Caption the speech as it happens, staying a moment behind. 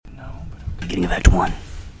beginning of Act 1.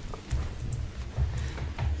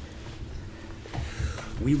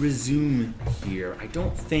 We resume here. I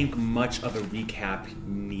don't think much of a recap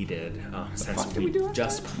needed since we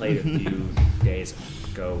just played a few days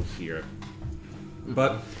ago here.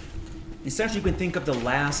 But essentially, you can think of the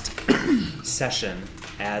last session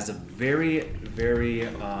as a very, very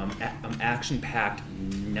action-packed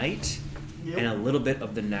night and a little bit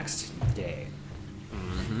of the next day.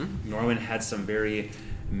 Norman had some very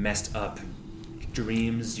messed up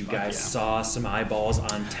dreams. You guys saw some eyeballs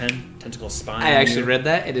on tentacle spine. I actually read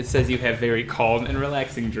that, and it says you have very calm and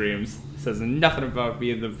relaxing dreams. It says nothing about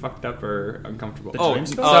being fucked up or uncomfortable.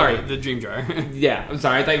 Sorry, the dream jar. Yeah, I'm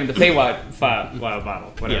sorry. I thought you meant the Feywild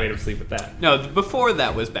bottle when I made him sleep with that. No, before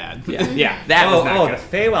that was bad. Yeah, that was not good.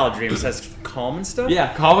 The Feywild dream says calm and stuff?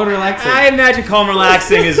 Yeah, calm and relaxing. I imagine calm and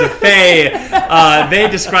relaxing is a Fey. They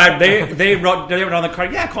described, they wrote on the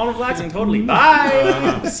card, yeah, calm and relaxing, totally.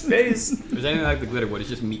 Bye! Space. If there's anything like the glitter wood, it's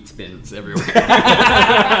just meat spins everywhere.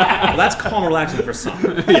 Well, that's calm and relaxing for some.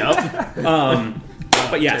 Yep.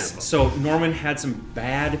 But yes, so Norman had some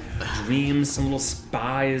bad dreams. Some little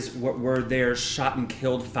spies were there, shot and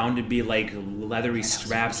killed, found to be like leathery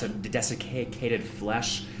straps of desiccated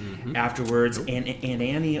flesh afterwards. And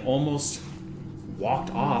Annie almost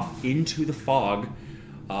walked off into the fog,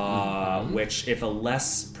 which if a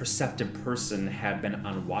less perceptive person had been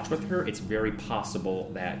on watch with her, it's very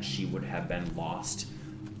possible that she would have been lost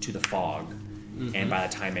to the fog. And by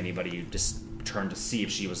the time anybody just turned to see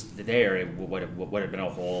if she was there, it would have been a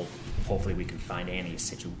whole, hopefully we can find Annie's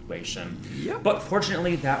situation. Yep. But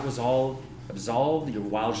fortunately, that was all absolved. Your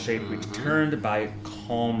wild shape returned by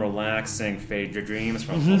calm, relaxing fade your dreams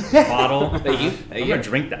from a full bottle. Thank you. I'm gonna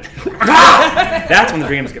drink that. That's when the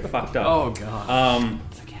dreams get fucked up. Oh, God.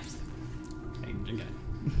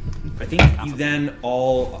 I think you then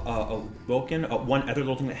all awoken. One other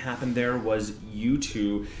little thing that happened there was you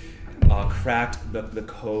two cracked the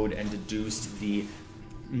code and deduced the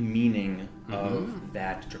meaning of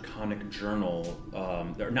that draconic journal,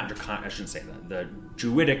 or not draconic, I shouldn't say that, the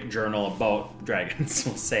druidic journal about dragons.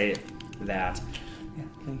 We'll say that. Yeah,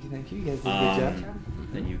 thank you. You guys did a good job.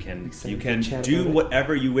 And you can do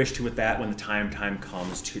whatever you wish to with that when the time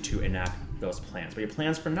comes to enact those plans. But your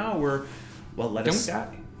plans for now were, well, let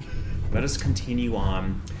us continue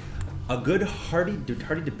on. A good hearty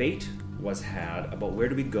debate was had about where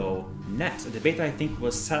do we go next. A debate that I think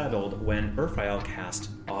was settled when Urfael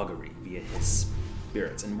cast augury via his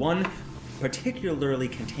spirits. And one particularly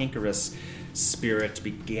cantankerous spirit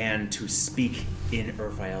began to speak in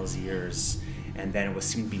Urfael's ears, and then it was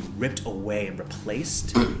seemed to be ripped away and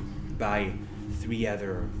replaced by three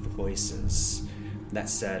other voices that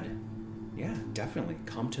said, yeah, definitely,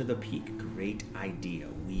 come to the peak. Great idea.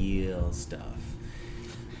 Wheel stuff.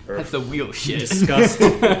 That's the wheel shit. Discussed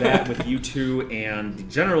that with you two, and the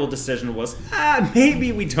general decision was,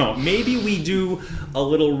 maybe we don't. Maybe we do a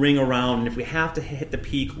little ring around, and if we have to hit the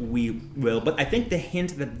peak, we will. But I think the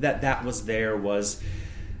hint that was there was,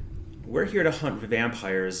 we're here to hunt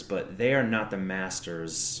vampires, but they are not the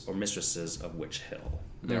masters or mistresses of Witch Hill.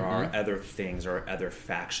 There are other things or other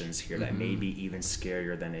factions here that may be even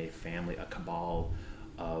scarier than a family, a cabal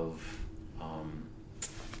of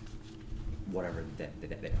whatever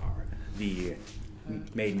that they are. The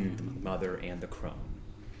maiden, the mother, and the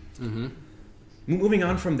crone. Moving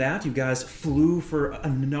on from that, you guys flew for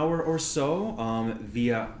an hour or so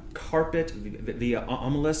via carpet, via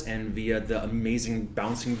Omelis, and via the amazing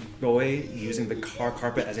bouncing boy using the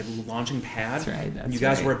carpet as a launching pad. That's you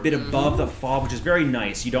guys right. were a bit above the fog, which is very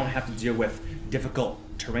nice. You don't have to deal with difficult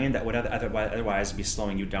terrain that would otherwise be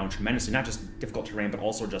slowing you down tremendously. Not just difficult terrain, but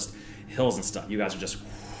also just hills and stuff. You guys are just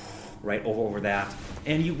right over that.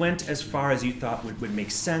 And you went as far as you thought would make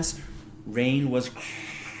sense. Rain was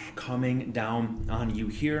coming down on you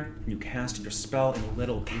here. You cast your spell in a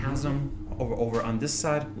little chasm over on this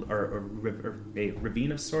side, or a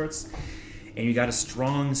ravine of sorts, and you got a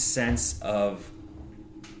strong sense of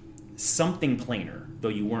something planar, though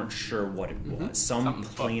you weren't sure what it was. Some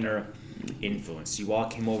planar influence. You all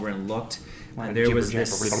came over and looked, and there was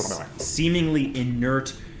this seemingly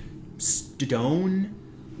inert stone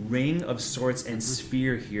ring of sorts and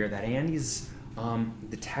sphere here that Andy's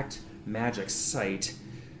detect magic sight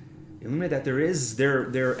illuminated that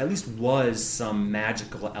there at least was some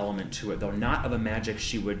magical element to it, though not of a magic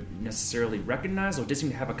she would necessarily recognize, though it did seem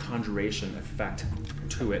to have a conjuration effect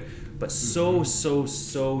to it, but so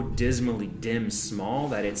dismally dim small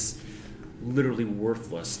that it's literally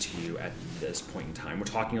worthless to you at this point in time. We're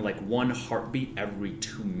talking like one heartbeat every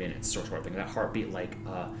 2 minutes sort of thing. That heartbeat like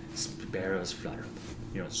sparrows flutter.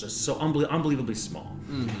 You know, it's just so unbelievably small.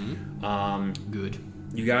 Good.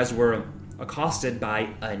 You guys were accosted by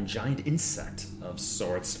a giant insect of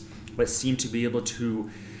sorts, but seemed to be able to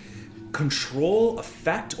control,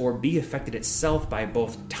 affect, or be affected itself by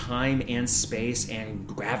both time and space and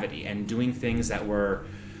gravity, and doing things that were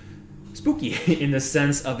spooky in the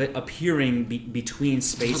sense of it appearing between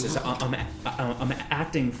spaces,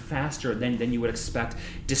 acting faster than you would expect,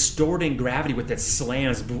 distorting gravity with its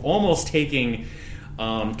slams, almost taking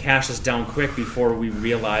Cassius down quick before we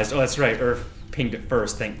realized, oh, that's right, Earth pinged it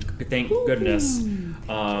first, thank goodness.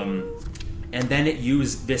 And then it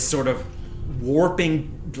used this sort of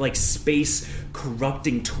warping, like space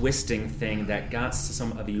corrupting, twisting thing that got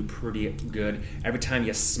some of you pretty good. Every time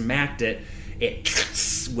you smacked it,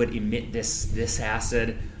 it would emit this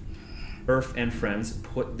acid. Earth and friends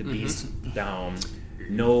put the beast down.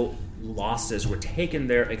 No losses were taken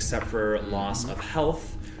there except for loss of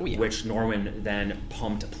health, which Norwin then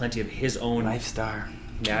pumped plenty of his own Lifestar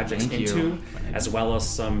magics into, as well as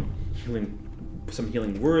some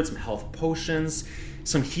healing words, some health potions.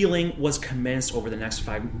 Some healing was commenced over the next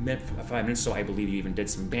 5 minutes, so I believe you even did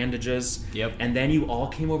some bandages. Yep. And then you all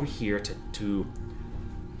came over here to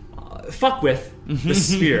fuck with the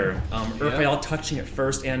sphere. Urfael touching it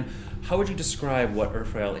first. And how would you describe what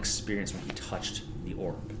Urfael experienced when he touched the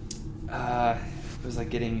orb? It was like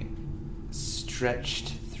getting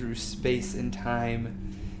stretched through space and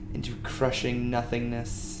time into crushing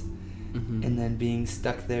nothingness. And then being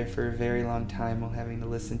stuck there for a very long time while having to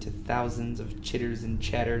listen to thousands of chitters and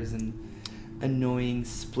chatters and annoying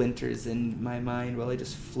splinters in my mind while I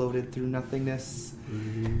just floated through nothingness.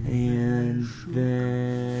 And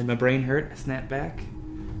then my brain hurt, I snapped back,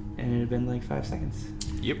 and it had been like 5 seconds.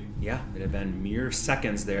 Yep. Yeah, it had been mere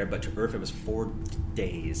seconds there, but to Earth it was 4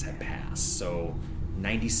 days had passed, so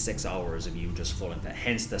 96 hours of you just floating.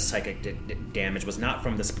 Hence the psychic damage was not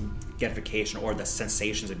from the spaghettification or the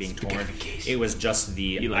sensations of being torn. It was just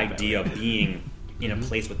the idea of being in a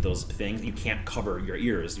place with those things. You can't cover your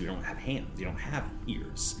ears. You don't have hands. You don't have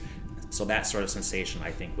ears. So that sort of sensation, I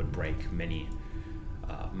think, would break many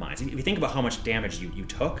minds. If you think about how much damage you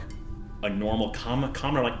took, a normal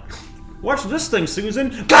commoner like, watch this thing, Susan.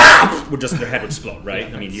 Would just their head would explode,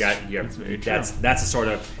 right? I mean, that's the sort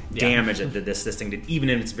of damage that this thing did, even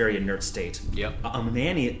in its very inert state. Yep.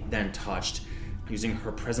 Manny then touched, using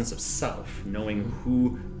her presence of self, knowing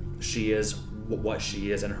who she is, what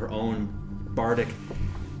she is, and her own bardic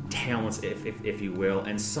talents, if you will,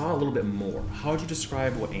 and saw a little bit more. How would you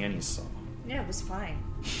describe what Annie saw? Yeah, it was fine.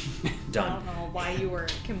 Done. I don't know why you were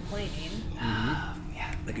complaining.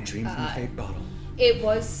 Like a dream from a fake bottle. It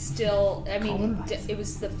was still, I mean, it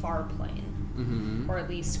was the far plane. Or at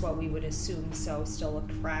least what we would assume so. Still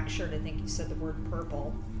looked fractured. I think you said the word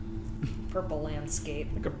purple. Purple landscape.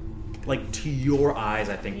 Like to your eyes,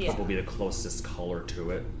 I think purple would be the closest color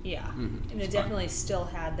to it. Yeah. And it definitely still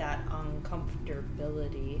had that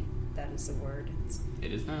uncomfortability. That is the word.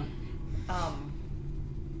 It is now.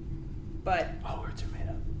 But All words are made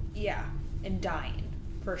up. yeah, and dying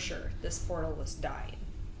for sure. This portal was dying.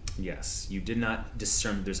 Yes, you did not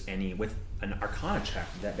discern there's any, with an Arcana check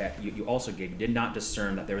that you also gave, you did not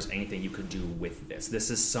discern that there was anything you could do with this.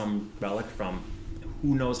 This is some relic from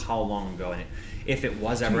who knows how long ago, and if it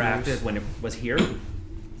was ever active when it was here,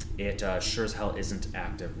 it sure as hell isn't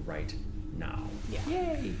active right now. Yeah.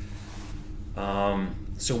 Yay!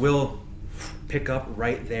 So we'll pick up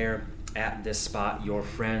right there at this spot. Your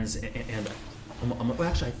friends and well,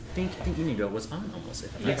 actually, I think Inigo was on almost,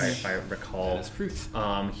 if I recall. That is truth.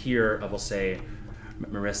 Here, I will say,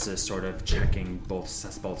 Marissa is sort of checking both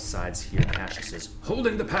sides here. Cassius is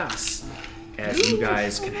holding the pass, as you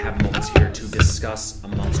guys can have moments here to discuss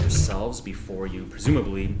amongst yourselves before you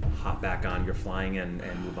presumably hop back on your flying and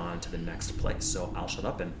move on to the next place. So I'll shut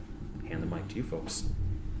up and hand the mic to you folks.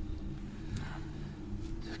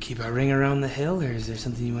 So keep our ring around the hill, or is there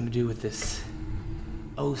something you want to do with this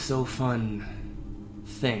so fun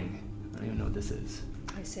thing? I don't even know what this is.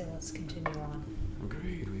 I say let's continue on.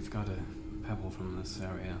 Agreed. We've got a pebble from this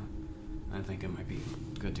area. I think it might be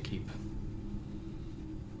good to keep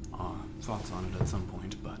our thoughts on it at some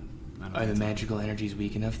point, but I don't Are the think magical energies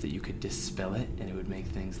weak enough that you could dispel it and it would make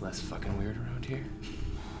things less fucking weird around here?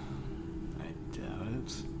 I doubt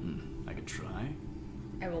it. I could try.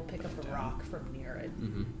 I will pick up a rock from near it.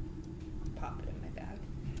 Pop it in my bag.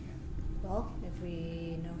 Well, if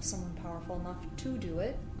we know someone powerful enough to do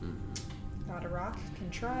it, got a rock,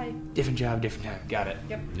 can try. Different job, different time. Got it.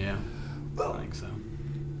 Yep. Yeah. Well, I think so.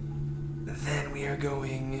 then we are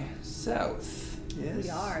going south. Yes? We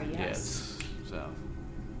are, yes. Yes. So.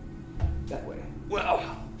 That way.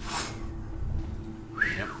 Well,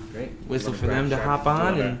 Yep. Great. whistle Let me for them to hop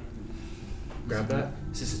on and grab that.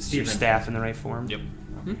 your staff in the right form. Yep.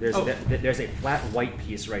 There's a flat white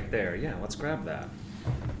piece right there. Yeah, let's grab that.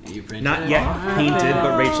 You printed Not it? yet painted,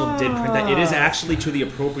 but Rachel did print that. It is actually to the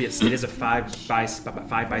appropriate. It is a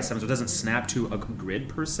 5x7, so it doesn't snap to a grid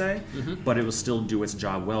per se, but it will still do its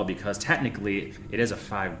job well because technically it is a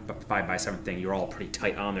 5x7 thing. You're all pretty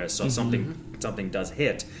tight on there, so if something does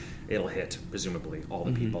hit, it'll hit presumably all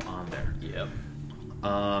the people on there. Yep.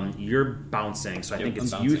 You're bouncing, so I think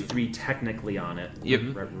it's you three technically on it.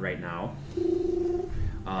 Right now.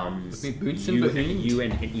 You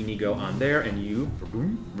and Inigo on there, and you,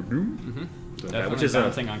 which is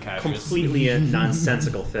a completely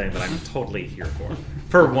nonsensical thing that I'm totally here for.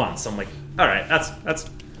 For once, I'm like, all right, that's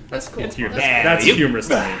cool. That's humorous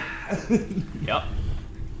to me. Yep.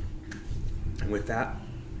 And with that,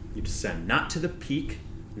 you descend not to the peak,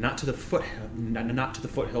 not to the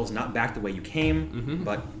foothills, not back the way you came,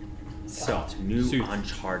 but south, new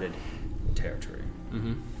uncharted territory.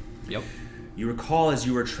 Yep. You recall as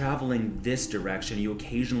you were traveling this direction, you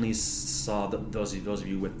occasionally saw those of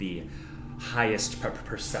you with the highest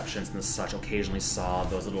perceptions and such occasionally saw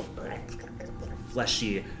those little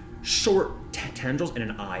fleshy, short tendrils and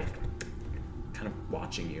an eye kind of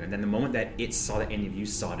watching you. And then the moment that it saw that any of you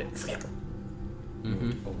saw it,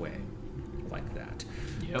 moved away like that.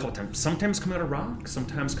 Yep. A couple times, sometimes coming out of rock,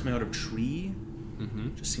 sometimes coming out of tree.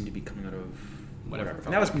 Just seemed to be coming out of whatever.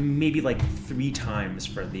 And that was maybe like 3 times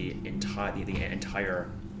for the entire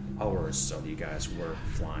hour or so that you guys were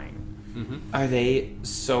flying. Are they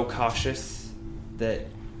so cautious that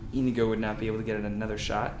Inigo would not be able to get another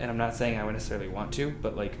shot? And I'm not saying I would necessarily want to,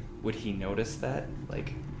 but like, would he notice that?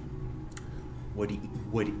 Like, would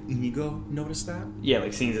Inigo notice that? Yeah,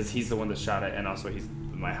 like seeing as he's the one that shot it, and also he's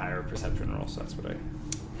my higher perception roll, so that's what I.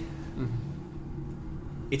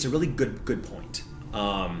 It's a really good point.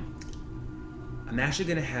 I'm actually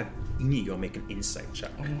going to have Inigo make an insight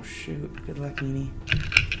check. Oh, shoot. Good luck, Ini.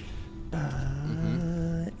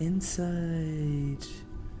 Insight.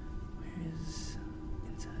 Where is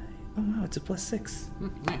insight? Oh, wow, it's a +6.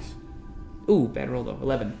 Nice. Ooh, bad roll, though.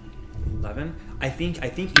 11. 11? I think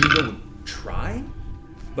Inigo would try,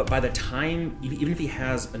 but by the time, even if he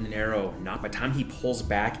has an arrow knock, by the time he pulls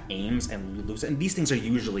back, aims, and loses, and these things are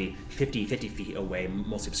usually 50 feet away,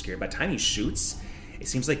 mostly obscured, by the time he shoots, it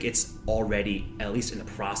seems like it's already, at least in the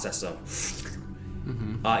process of...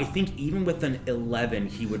 I think even with an 11,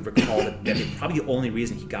 he would recall that probably the only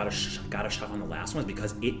reason he got a shot on the last one is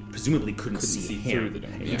because it presumably couldn't see him. Through the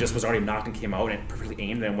dome. And he just was already knocked and came out and perfectly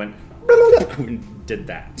aimed and went... and did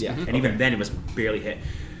that. Yeah. And even then, it was barely hit.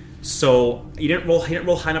 So he didn't roll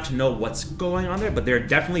high enough to know what's going on there, but they're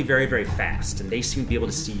definitely very, very fast, and they seem to be able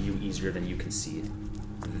to see you easier than you can see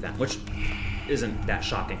them, which isn't that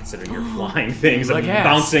shocking considering you're flying things and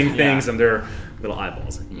bouncing things and their little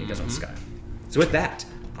eyeballs and you guys on the sky. So with that,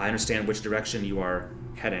 I understand which direction you are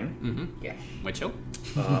heading. Yeah. Which hill?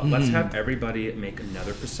 Let's have everybody make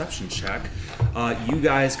another perception check. You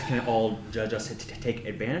guys can all just take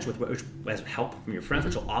advantage with help from your friends,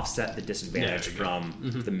 which will offset the disadvantage from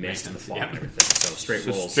the mist and the fog and everything. So straight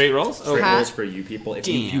rolls. Straight rolls? Straight rolls for you people. If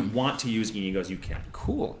you want to use Inigo's, you can.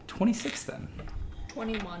 Cool. 26 then.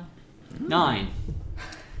 21. 9.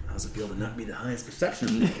 How's it feel to not be the highest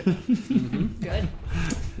perception? Good.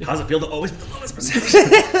 How's it feel to always be the lowest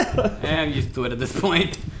perception? I'm used to it at this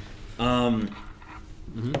point.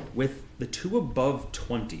 With the 2 above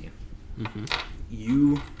 20,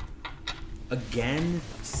 you again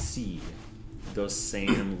see those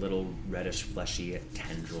same little reddish fleshy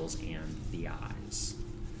tendrils and the eyes.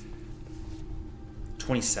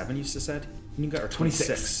 27 you said? Inigo, or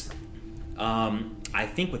 26? I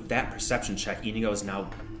think with that perception check, Inigo is now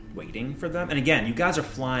waiting for them. And again, you guys are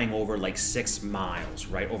flying over like 6 miles,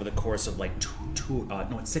 right? Over the course of like 6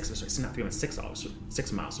 hours.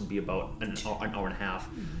 6 miles would be about an hour and a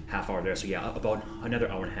half hour there. So yeah, about another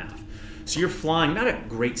hour and a half. So you're flying not at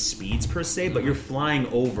great speeds per se, but you're flying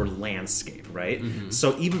over landscape, right?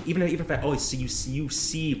 So even if you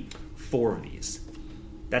see 4 of these,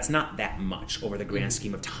 that's not that much over the grand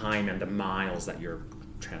scheme of time and the miles that you're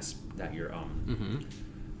trespassing.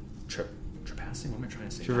 What am I trying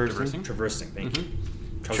to say? Traversing. Thank you.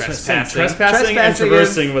 Trespassing and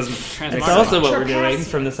traversing was. That's also what we're doing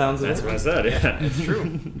from the sounds of it. That's what I said. Yeah, It's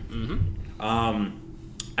true.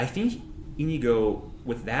 I think Inigo,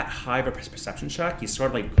 with that high of a perception check, he's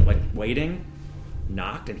sort of like waiting,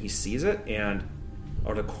 knocked, and he sees it, and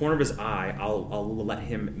out of the corner of his eye, I'll let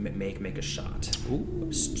him make a shot. Ooh.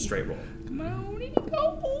 Straight roll. Come on,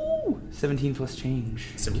 Inigo. 17 plus change.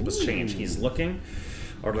 17 plus change. He's looking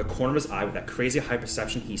out of the corner of his eye with that crazy high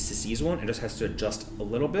perception. He sees one and just has to adjust a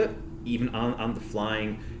little bit, even on the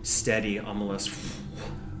flying, steady, almost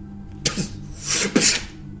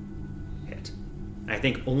I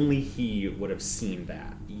think only he would have seen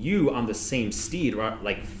that. You on the same steed,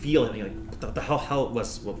 like feel it, and you're like, what the hell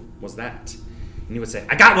was that? And he would say,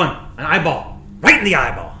 I got one, an eyeball, right in the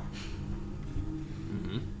eyeball.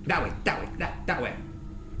 Mm-hmm. That way.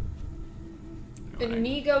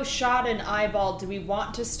 Inigo shot an eyeball. Do we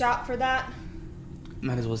want to stop for that?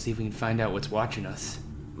 Might as well see if we can find out what's watching us.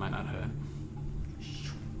 Might not hurt.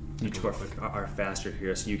 You two are faster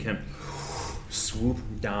here, so you can swoop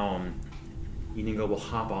down. Inigo will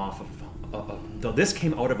hop off of though this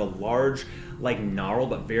came out of a large, like,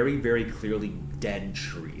 gnarled but very, very clearly dead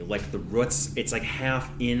tree. Like, the roots, it's like half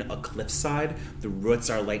in a cliffside. The roots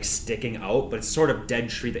are like sticking out, but it's sort of dead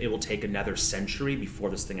tree that it will take another century before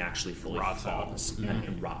this thing actually fully falls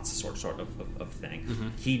and rots, sort of thing. Mm-hmm.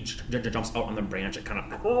 He jumps out on the branch. It kind of,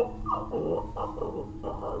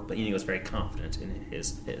 but Inigo's very confident in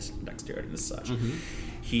his dexterity and such. Mm-hmm.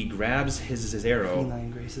 He grabs his arrow,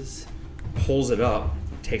 Feline graces. pulls it up,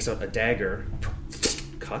 takes out a dagger,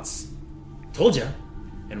 cuts. Told ya.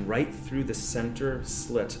 And right through the center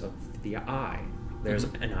slit of the eye, there's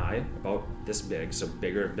an eye about this big, so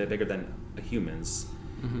bigger than a human's,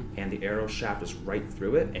 and the arrow shaft is right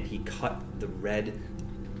through it, and he cut the red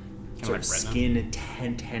sort of skin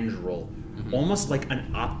tendril, almost like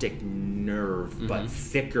an optic nerve, but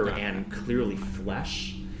thicker and clearly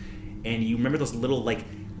flesh. And you remember those little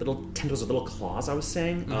tendrils with little claws I was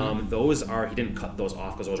saying? Those are, he didn't cut those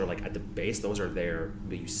off because those are like at the base. Those are there,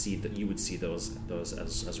 but you would see those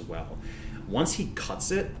as well. Once he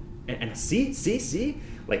cuts it, and see,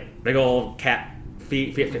 like big old cat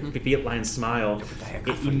feline smile,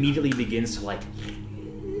 it immediately begins to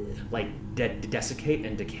like desiccate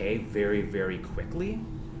and decay very, very quickly.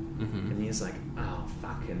 And he's like, oh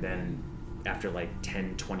fuck, and then after like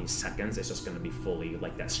 10-20 seconds, it's just going to be fully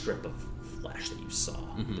like that strip of flesh that you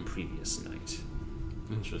saw the previous night.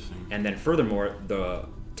 Interesting. And then furthermore, the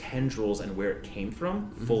tendrils and where it came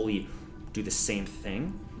from fully do the same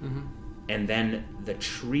thing. And then the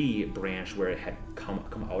tree branch where it had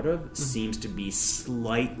come out of seems to be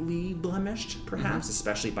slightly blemished, perhaps,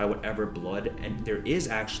 especially by whatever blood. And there is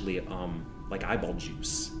actually like eyeball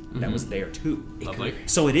juice that was there too. Lovely.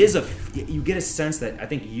 So it is you get a sense that I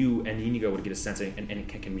think you and Inigo would get a sense, and it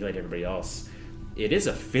can relate to everybody else. It is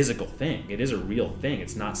a physical thing. It is a real thing.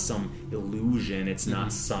 It's not some illusion. It's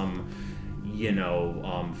not some,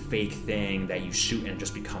 fake thing that you shoot and it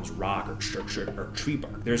just becomes rock or tree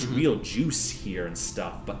bark. There's real juice here and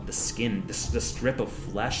stuff, but the skin, the strip of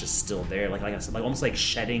flesh is still there. Like I said, like almost like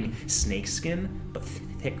shedding snake skin, but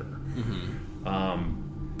thicker.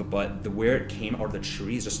 But where it came out of the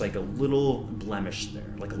tree is just like a little blemish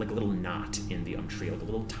there, like a little knot in the tree, like a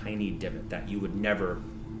little tiny divot that you would never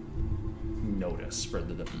notice for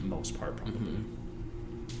the most part, probably.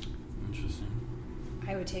 Interesting.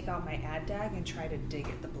 I would take out my ad-dag and try to dig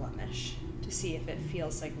at the blemish to see if it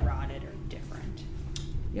feels like rotted or different.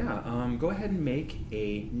 Yeah, go ahead and make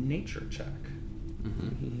a nature check.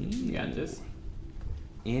 You got this.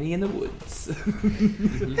 Annie in the woods.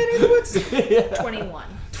 Annie in the woods. 21.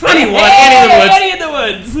 21. Annie in the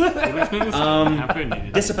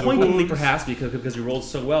woods. Disappointingly, perhaps, because you rolled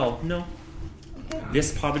so well. No. Okay.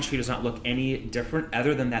 This part of the tree does not look any different,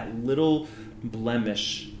 other than that little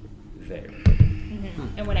blemish there.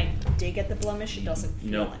 And when I dig at the blemish, it doesn't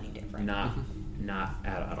feel any different. Not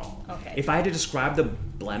at all. Okay. If I had to describe the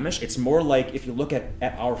blemish, it's more like if you look at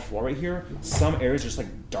our floor right here, some areas are just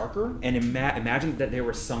like darker, and imagine that they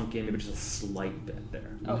were sunk in maybe just a slight bit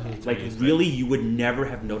there. Okay. Like really, you would never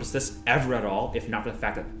have noticed this ever at all if not for the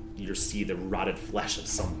fact that you just see the rotted flesh of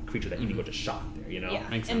some creature that Inigo just shot there, Yeah,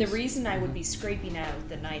 Makes and sense. The reason I would be scraping out with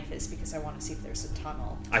the knife is because I want to see if there's a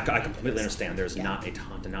tunnel. I completely understand. There's not a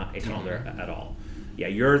tunnel there at all. Yeah,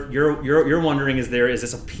 you're wondering is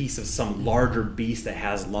this a piece of some larger beast that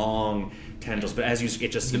has long tendrils? But as it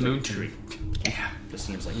just seems like a tree. Yeah, just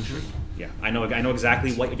seems like a tree. Yeah, I know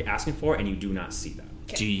exactly what you're asking for, and you do not see that.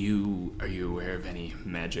 Okay. Are you aware of any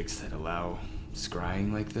magics that allow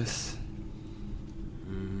scrying like this?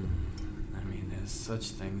 I mean, there's such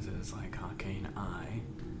things as like arcane eye.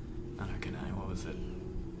 Not arcane eye. What was it?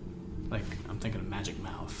 Like I'm thinking of magic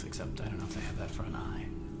mouth, except I don't know if they have that for an eye.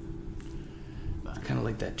 Kind of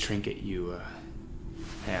like that trinket you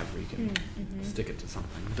have where you can Stick it to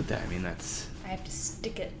something. But that's... I have to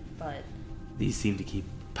stick it, but... These seem to keep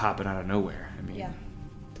popping out of nowhere. I mean... Yeah.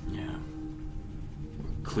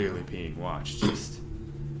 We're clearly being watched, just...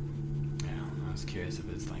 I was curious if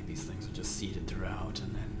it's like these things are just seeded throughout,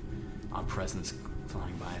 and then our presence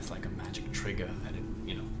flying by is like a magic trigger that it,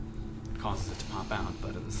 causes it to pop out,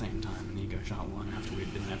 but at the same time, Inigo shot one after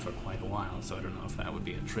we'd been there for quite a while, so I don't know if that would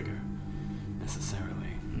be a trigger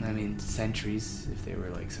necessarily. I mean, sentries, if they were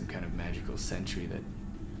like some kind of magical sentry that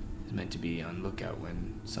is meant to be on lookout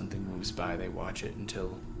when something moves by, they watch it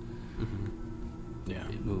until Yeah.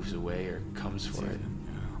 it moves away or comes for it.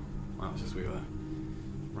 Yeah. Well, it's just we were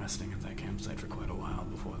resting at that campsite for quite a while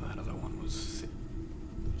before that other one was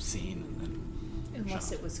seen, and then Unless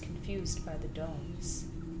shot. it was confused by the domes.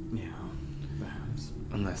 Yeah, perhaps.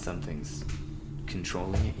 Unless something's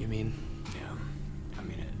controlling it, you mean? Yeah. I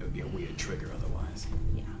mean, it would be a weird trigger otherwise.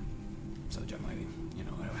 Yeah. So generally,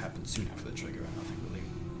 it happens soon after the trigger, and nothing really,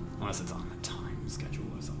 unless it's on a time schedule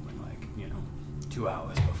or something like, 2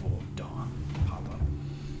 hours before dawn pop up.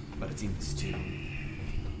 But it seems to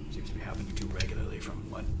be happening too regularly from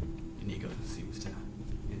what Inigo seems to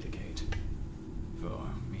indicate for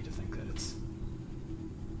me to think that it's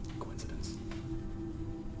coincidence.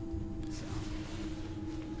 So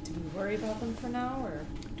Do we worry about them for now, or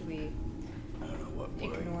do we I don't know what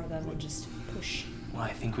ignore them and just push? Well,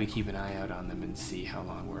 I think we keep an eye out on them and see how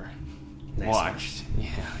long we're Nice. watched. Yeah.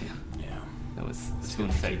 Yeah. That was It's spoon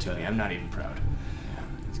good to fed keep to me. a- I'm not even proud. Yeah,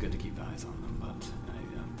 it's good to keep eyes on them, but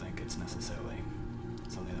I don't think it's necessarily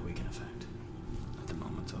something that we can affect at the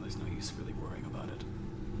moment, so there's no use really worrying about it.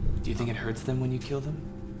 Do you think it hurts them when you kill them?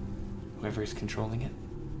 Whoever's controlling it?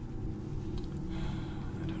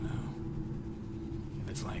 I don't know. If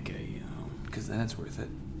it's like Because then it's worth it.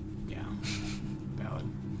 yeah, valid.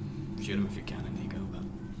 Shoot him if you can, Inigo, but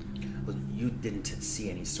Well, you didn't see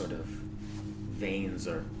any sort of veins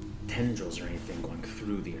or tendrils or anything going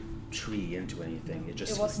through the tree into anything. It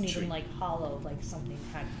just It wasn't tree. even like hollow, like something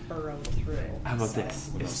had burrowed through. How about so-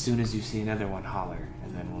 this? As soon as you see another one, holler,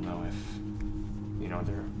 and then we'll know if,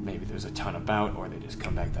 maybe there's a ton about, or they just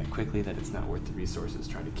come back that quickly that it's not worth the resources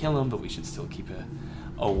trying to kill them, but we should still keep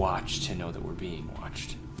a watch to know that we're being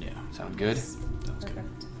watched. yeah. Sound good? Sounds good.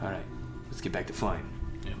 Perfect. All right, let's get back to flying.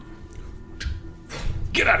 Yeah.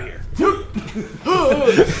 Get out of here!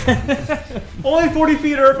 Only 40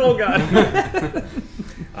 feet, Earth, oh god!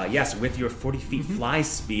 Yes, with your 40 feet fly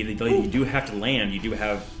speed, though you do have to land, you do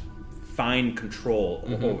have fine control.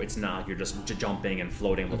 Oh, it's not, you're just jumping and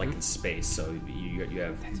floating like in space, so you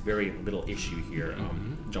have very little issue here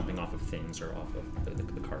jumping off of things or off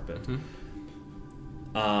of the carpet.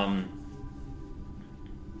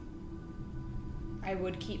 I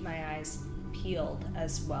would keep my eyes peeled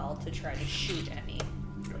as well to try to shoot any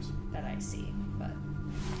Gross. that I see, but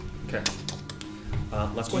Okay.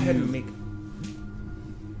 Let's go ahead and make...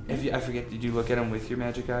 I forget, did you look at them with your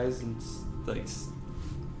magic eyes and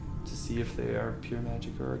to see if they are pure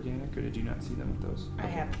magic or organic, or did you not see them with those? I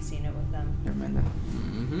haven't seen it with them. Never mind that.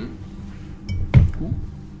 Cool.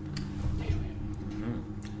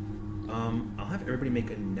 I'll have everybody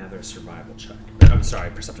make another survival check. I'm sorry,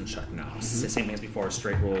 perception check now. Same thing as before,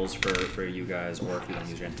 straight rolls for you guys, or if you want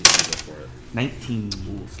to use your NPC, go for it. 19.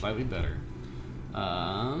 Ooh, slightly better.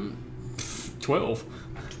 12.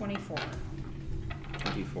 24.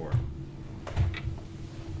 24.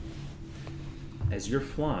 As you're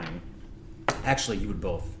flying, actually, you would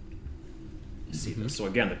both see this. So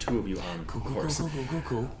again, the two of you on course.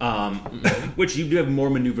 Cool. Which you do have more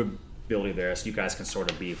maneuverability there, so you guys can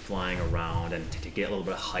sort of be flying around and to get a little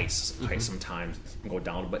bit of height sometimes, and go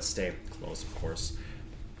down, but stay close, of course.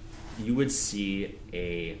 You would see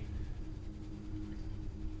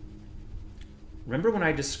Remember when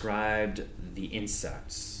I described the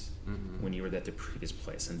insects when you were at the previous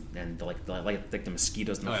place, and the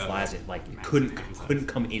mosquitoes and the flies, it couldn't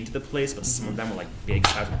come into the place, but some of them were like big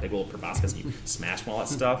size with big old proboscis, and you smash them all that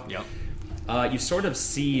stuff. Yep. You sort of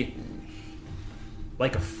see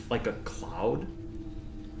like a cloud,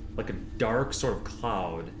 like a dark sort of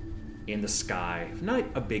cloud in the sky. Not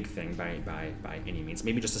a big thing by any means.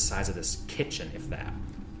 Maybe just the size of this kitchen, if that.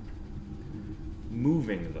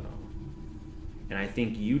 Moving though. And I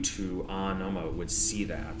think you two, Anama, would see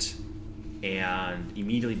that and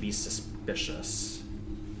immediately be suspicious.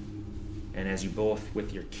 And as you both,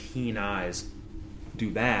 with your keen eyes,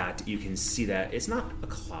 do that, you can see that it's not a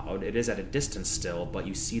cloud. It is at a distance still, but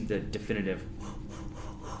you see the definitive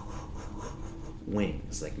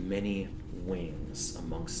wings, like many wings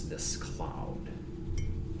amongst this cloud.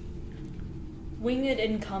 Winged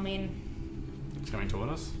incoming. It's coming toward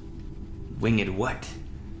us? Winged what?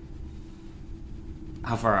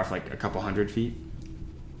 How far off? Like a couple hundred feet?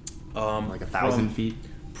 Like 1,000 feet?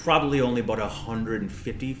 Probably only about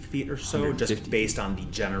 150 feet or so, 150 just based on the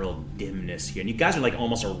general dimness here. And you guys are like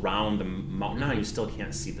almost around the mountain now. You still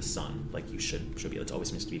can't see the sun like you should be. It always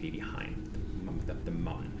seems to be behind the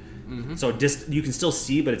mountain. So you can still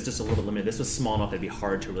see, but it's just a little limited. This was small enough that it'd be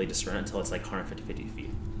hard to really discern until it's like 150 feet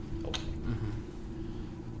away.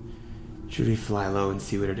 Should we fly low and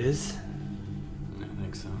see what it is? I think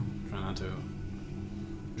think so. Try not to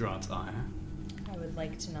draw its eye. I would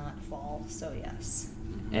like to not fall, so yes.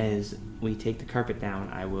 As we take the carpet down,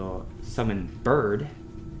 I will summon Bird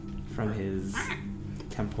from his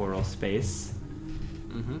temporal space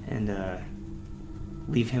and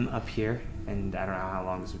leave him up here. And I don't know how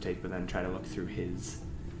long this would take, but then try to look through his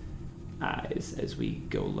eyes as we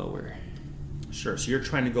go lower. Sure. So you're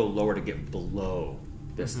trying to go lower to get below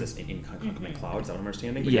this incoming cloud. Is that what I'm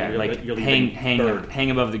understanding? But Yeah, you're leaving Bird.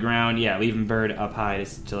 hang above the ground. Yeah, leaving Bird up high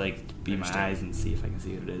just to like be my eyes and see if I can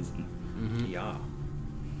see what it is. Yeah.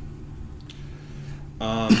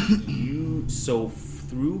 So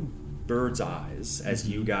through Bird's eyes, as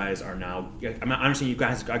you guys are now, I'm understanding you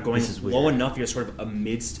guys are going low enough. You're sort of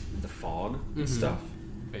amidst the fog and stuff.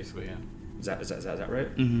 Basically, yeah. Is that right?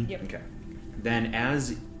 Yep. Okay. Then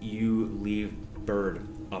as you leave Bird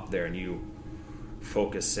up there and you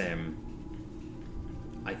focus him,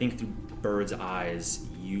 I think through Bird's eyes,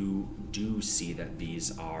 you do see that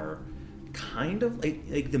these are kind of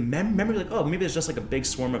like the memory, like, oh, maybe it's just like a big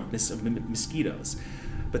swarm of mosquitoes,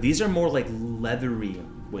 but these are more like leathery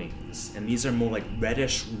wings, and these are more like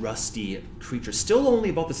reddish, rusty creatures, still only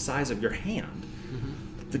about the size of your hand.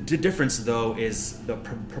 The difference, though, is the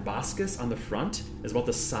proboscis on the front is about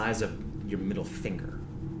the size of your middle finger.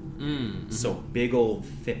 So big old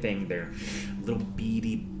thick thing there, little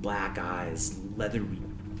beady black eyes, leathery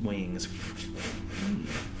wings,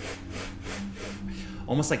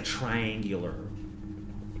 almost like triangular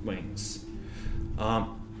wings.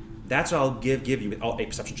 That's what I'll give you. A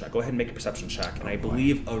perception check. Go ahead and make a perception check. And I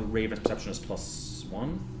believe a raven's perception is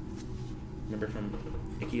 +1. Remember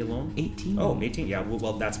from Icky alone? 18. Oh, 18. Yeah.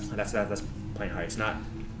 Well, that's playing high. It's not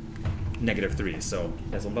 -3, so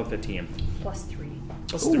that's above 15. +3.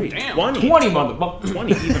 +3. Damn. 20. 20, motherfucker.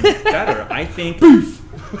 20, even better. I think.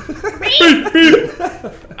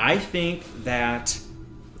 I think that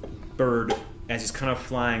Bird, as he's kind of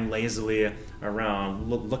flying lazily around,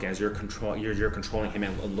 looking as you're controlling him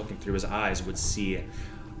and looking through his eyes, would see.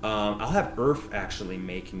 I'll have Earth actually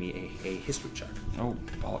make me a history check. Oh,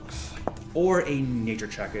 bollocks. Or a nature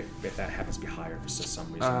check if that happens to be higher for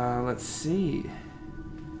some reason. Let's see.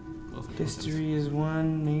 History is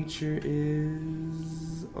 1. Nature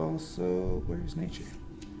is also. Where's nature?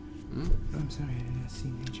 Oh, I'm sorry, I didn't see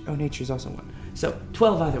nature. Oh, nature is also 1. So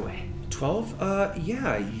 12 either way. 12?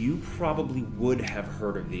 Yeah, you probably would have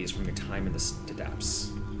heard of these from your time in the depths.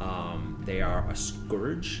 They are a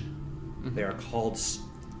scourge. They are called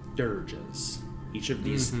sturges. Each of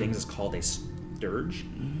these things is called a sturge.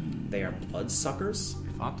 They are bloodsuckers.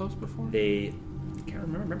 You fought those before? I can't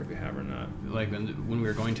remember if you have or not. Like when we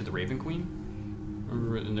were going to the Raven Queen?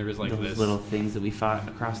 And there was like Those this little things that we fought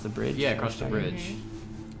across the bridge. Yeah, across the bridge.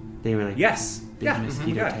 They were like Yes. big Yeah.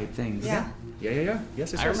 mosquito type things. Yeah. Yeah.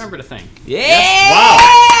 Yes. I remember the thing. Yeah. Wow.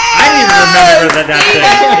 I didn't even remember that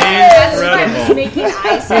That's what I was thing. making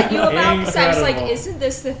eyes at you about, because I was like, Incredible. isn't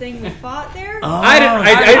this the thing we fought there?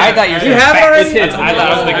 I thought you You have it already? It's his. I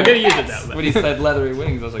was like, I'm gonna use it now. When he said leathery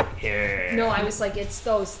wings, I was like, yeah. No, I was like, it's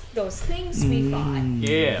those things we fought.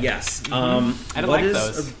 Yeah. Yes. I don't What like is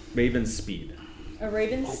those. a raven's speed? A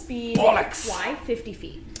raven's speed, bollocks. fly 50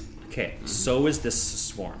 feet. Okay, so is this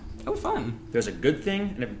swarm. Oh, fun. There's a good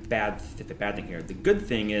thing and a bad thing here. The good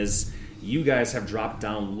thing is you guys have dropped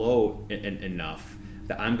down low enough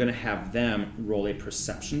that I'm going to have them roll a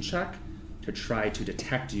perception check to try to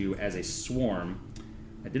detect you as a swarm.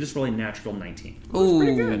 I did just roll a natural 19. Ooh.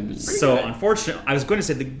 Pretty good. So unfortunately, I was going to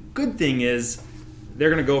say the good thing is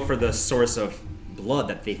they're going to go for the source of blood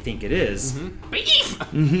that they think it is.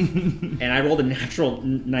 And I rolled a natural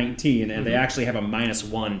 19, and they actually have a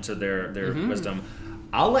 -1 to their wisdom.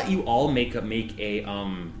 I'll let you all make a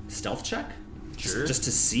stealth check, Sure. just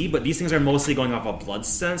to see. But these things are mostly going off a blood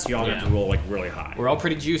sense. You all have to roll like really high. We're all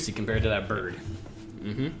pretty juicy compared to that bird.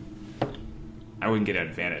 I wouldn't get an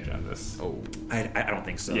advantage on this. Oh. I don't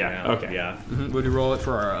think so. Yeah, okay. Yeah. Would you roll it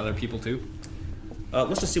for our other people too?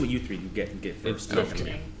 Let's just see what you three get first.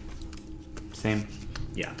 Okay. Same.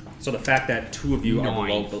 Yeah. So the fact that two of you are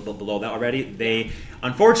Nine. below that already, they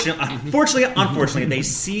unfortunately they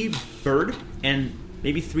see Bird, and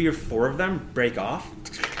maybe 3 or 4 of them break off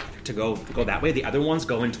to go that way. The other ones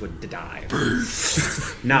go into a dive.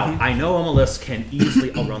 Now I know Amalus can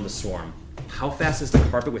easily outrun the swarm. How fast is the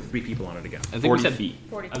carpet with 3 people on it again? I think 40 we said feet.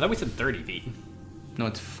 40 I thought we said 30 feet. No,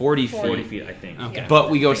 it's 40 feet. 40 feet, I think. Okay. But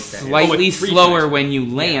we go I think that is. slightly it's 3 slower times. when you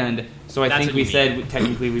land, so I That's think what we you said mean.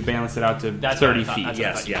 technically we balanced it out to That's 30 what I thought. feet. That's what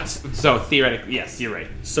I thought. Yes. So theoretically, yes, you're right.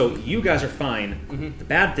 So you guys are fine. The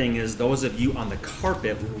bad thing is those of you on the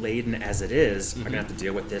carpet, laden as it is, are going to have to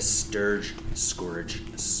deal with this scourge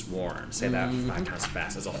swarm. Say that 5 times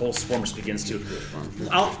fast. As a whole swarm just begins to...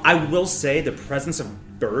 I will say the presence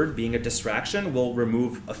of bird being a distraction will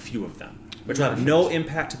remove a few of them, which will have no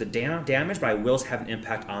impact to the damage, but I will have an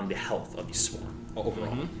impact on the health of the swarm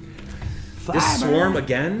overall. This swarm,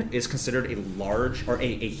 again, is considered a large, or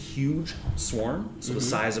a huge swarm. So the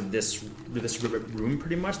size of this room,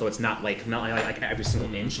 pretty much, though it's not like every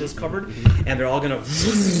single inch is covered. And they're all going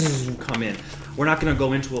to come in. We're not going to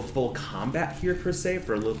go into a full combat here, per se,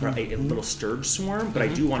 for a little sturge swarm, but I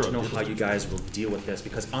do want to know how you guys will deal with this,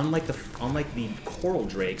 because unlike the coral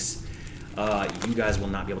drakes, you guys will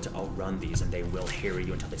not be able to outrun these, and they will harry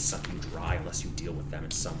you until they suck you dry unless you deal with them in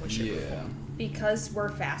some way, shape, or form. Because we're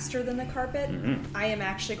faster than the carpet, I am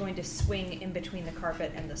actually going to swing in between the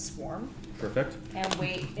carpet and the swarm. Perfect. And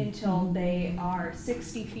wait until they are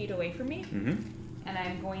 60 feet away from me. Mm-hmm. And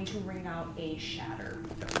I'm going to ring out a shatter.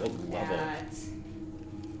 At what level? At,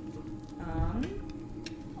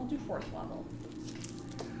 I'll do 4th level.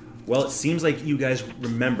 Well, it seems like you guys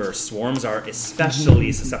remember swarms are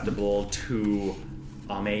especially susceptible to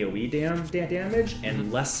AoE damage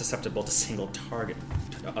and less susceptible to single target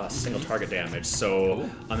damage. So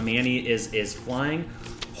Manny is flying,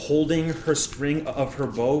 holding her string of her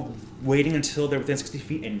bow, waiting until they're within 60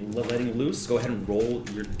 feet and letting loose. Go ahead and roll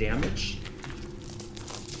your damage.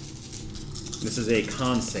 This is a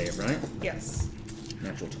con save, right? Yes.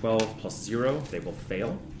 Natural 12 plus 0. They will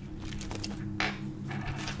fail.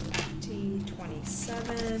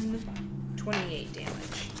 27, 28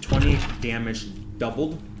 damage. 20 damage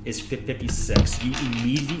doubled is 56. You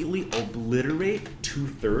immediately obliterate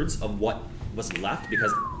 2/3 of what was left,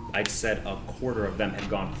 because I said a quarter of them had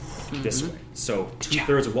gone this way. So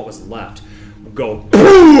 2/3 of what was left go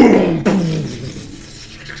boom.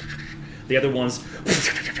 The other ones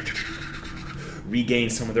regain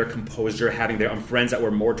some of their composure, having their friends that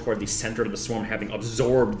were more toward the center of the swarm having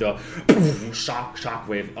absorbed the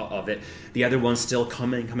shockwave of it. The other ones still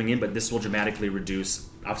coming in, but this will dramatically reduce,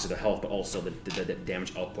 obviously, their health, but also the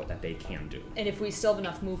damage output that they can do. And if we still have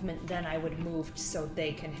enough movement, then I would move so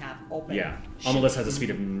they can have open. Yeah, Amalus has a speed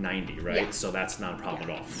of 90, right? Yeah. So that's not a problem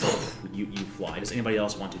at all. You fly. Does anybody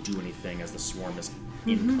else want to do anything as the swarm is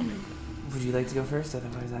incoming? Would you like to go first?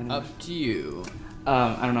 Otherwise, I know. Up to you.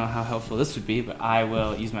 I don't know how helpful this would be, but I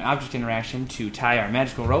will use my object interaction to tie our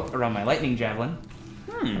magical rope around my lightning javelin.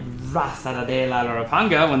 Rasa de la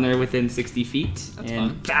Rapanga when they're within 60 feet. That's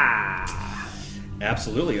and fun.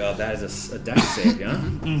 Absolutely. That is a dex save, yeah?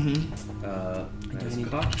 That is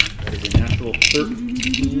cocked. That is a natural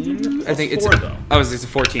 13. I think it's 4, though. Oh, it's a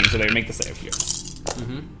 14, so they make the save here.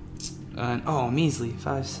 Measly.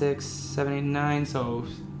 5, 6, 7, 8, 9, so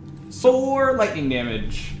 4 lightning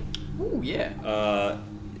damage. Ooh, yeah.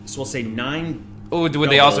 So we'll say 9. Oh, would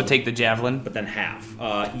they also doubled, take the javelin? but then half?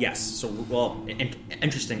 Yes. So, well,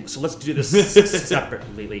 interesting. So let's do this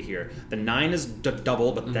separately here. The 9 is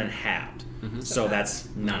double, but then halved. So that's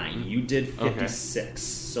 9. You did 56.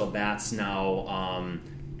 So that's now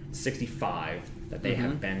 65 that they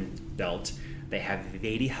have been dealt. They have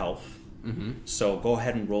 80 health. So go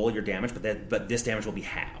ahead and roll your damage, but this damage will be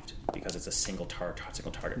halved because it's a single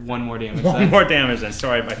target. One more damage. One more damage then.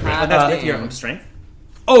 Sorry, my friend. That's with your strength.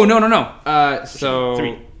 Oh, no. So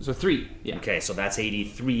 3. So 3, yeah. Okay, so that's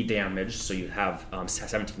 83 damage, so you have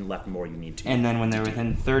 17 left more you need to. And then when they're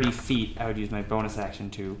within 30 feet, I would use my bonus action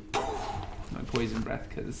to my poison breath,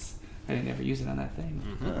 because I didn't ever use it on that thing.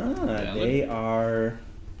 They are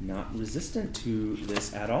not resistant to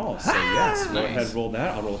this at all. So yes, go ahead, roll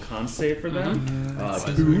that. I'll roll a con save for them.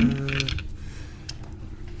 2.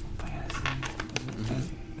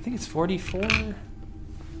 I think it's 44.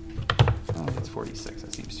 Oh, it's 46.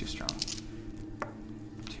 That seems too strong.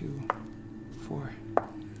 2, 4,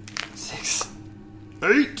 6,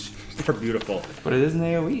 8. They're beautiful. But it is an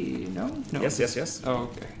AoE, no? No. Yes. Oh,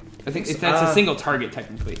 okay. I think that's a single target,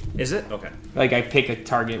 technically. Is it? Okay. Like, I pick a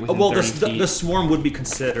target within Well, 30 feet. the swarm would be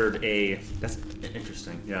considered a... That's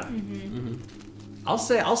interesting, yeah. I'll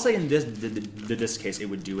say in this case it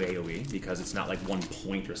would do AoE because it's not like 1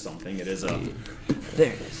 point or something. It is a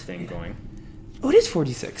there it is. thing going. Oh, it is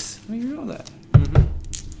 46. Let me roll that.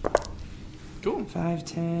 Cool. 5,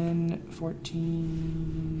 10,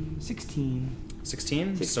 14, 16.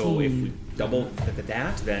 16? So if we double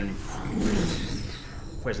that, then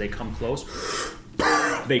as they come close,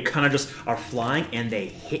 they kind of just are flying and they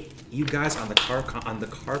hit you guys on the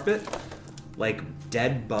carpet like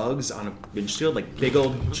dead bugs on a windshield, like big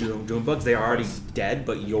old June bugs. They are already dead,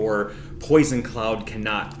 but your poison cloud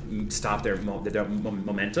cannot stop their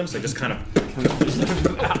momentum, so it just kind of.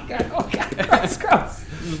 Oh god, that's gross.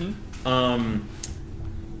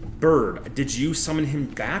 Bird, did you summon him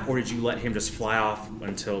back, or did you let him just fly off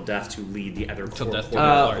until death to lead the other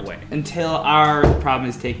away? Until our problem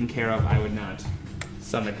is taken care of, I would not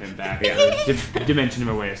summon him back. Yeah. Dimension him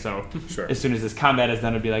away. So Sure. as soon as this combat is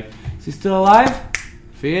done, I'd be like, is he still alive?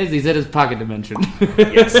 If he is, he's at his pocket dimension.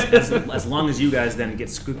 Yes, as long as you guys then get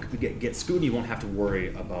Scoot, you won't have to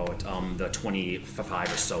worry about the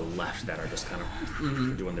 25 or so left that are just kind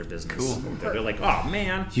of doing their business. Cool. They're like, oh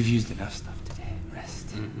man. You've used enough stuff today. Rest.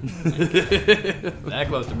 That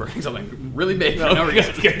close to burning something really big for No, no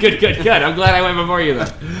reason. Good. I'm glad I went before you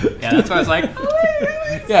then. Yeah, that's why I was like,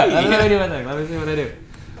 Yeah, let me do my thing. Let me see what I do.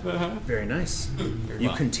 Very nice. Very You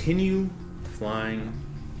well. continue flying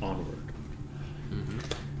onward.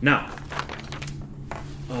 Now,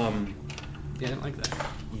 yeah, I didn't like that.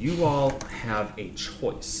 you all have a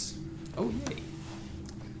choice. Oh, yay.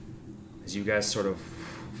 As you guys sort of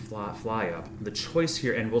fly up, the choice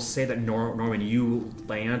here, and we'll say that Norman, you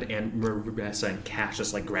land, and Marissa and Cash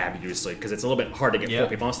just like grab you, because it's a little bit hard to get four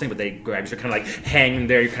people on this thing, but they grab you. You're kind of like hanging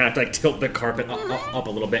there. You kind of have to like tilt the carpet up a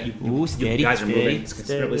little bit. You guys are moving. It's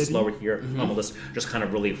considerably slower here. We'll just kind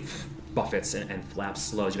of really buffets and flaps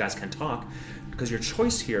slow as you guys can talk, because your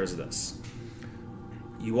choice here is this.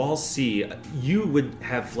 You all see, you would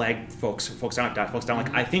have flagged folks down.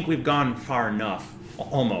 Like, I think we've gone far enough,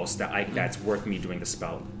 almost, that's worth me doing the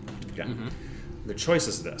spell. Okay. The choice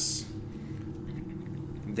is this.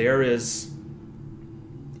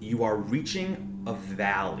 You are reaching a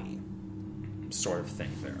valley sort of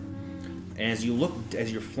thing there. And as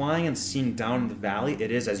you're flying and seeing down the valley,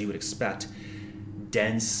 it is, as you would expect,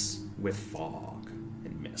 dense with fog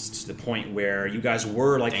and mist, to the point where you guys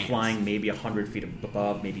were like flying maybe 100 feet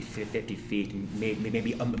above, maybe 50 feet,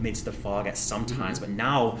 maybe amidst the fog at some times. But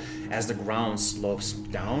now, as the ground slopes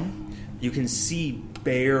down, you can see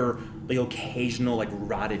bare, like, occasional like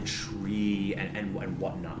rotted tree and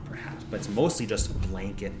whatnot, perhaps. But it's mostly just a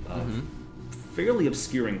blanket of fairly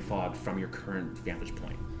obscuring fog from your current vantage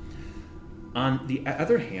point. On the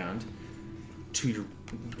other hand, to your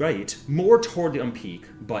right, more toward the peak,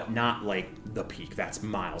 but not like the peak, that's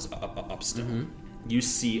miles up still, you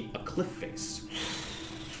see a cliff face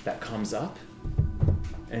that comes up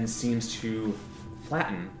and seems to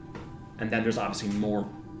flatten, and then there's obviously more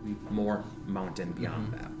mountain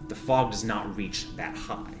beyond that. The fog does not reach that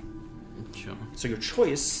high. Sure. So your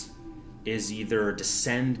choice is either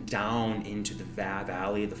descend down into the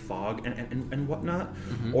valley, the fog, and whatnot,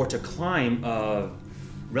 or to climb a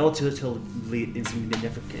relatively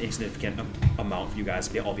insignificant amount for you guys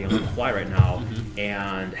to all be able to fly right now,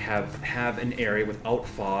 and have an area without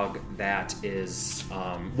fog that is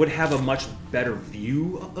would have a much better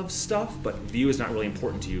view of stuff, but view is not really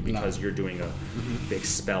important to you because you're doing a big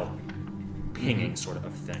spell pinging sort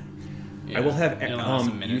of thing. Yeah. I will have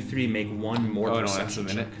you three make one more perception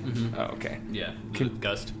check. Oh, okay. Yeah.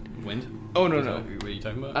 Gust. Wind? Oh, no. What are you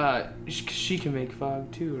talking about? She can make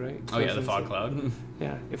fog too, right? Oh, yeah, the fog cloud.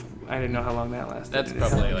 Yeah, if I didn't know how long that lasted. That's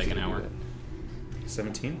probably like an hour.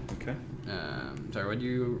 17? Okay. Sorry, what do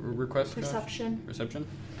you request? Josh? Perception. Perception?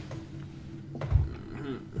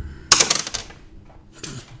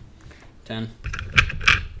 10.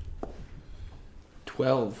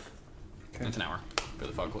 12. Okay. That's an hour for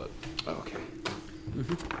the fog cloud. Oh, okay.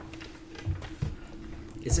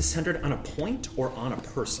 Is it centered on a point or on a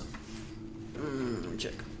person? Let me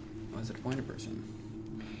check. Was it a point or person?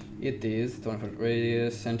 It is 20-foot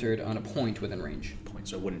radius centered on a point within range. Point,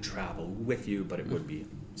 so it wouldn't travel with you, but it would be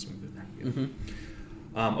smooth.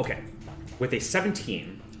 Okay. With a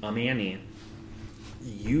 17, Manny,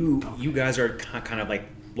 you guys are kind of like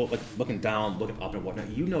looking down, looking up and whatnot.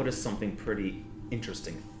 You notice something pretty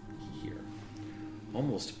interesting here.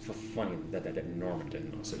 Almost funny that Norman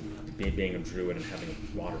didn't notice it, being a druid and having a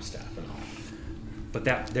water staff and all. But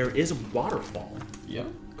that there is a waterfall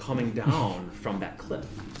coming down from that cliff,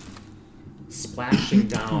 splashing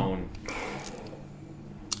down.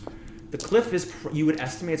 The cliff is, you would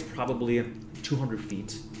estimate it's probably 200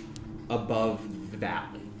 feet above the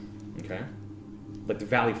valley, okay? Like the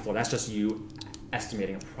valley floor, that's just you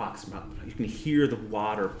estimating approximately. You can hear the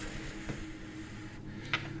water.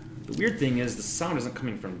 The weird thing is the sound isn't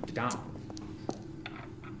coming from down.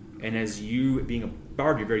 And as you, being a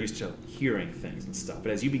bard, you're very used to hearing things and stuff.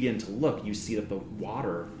 But as you begin to look, you see that the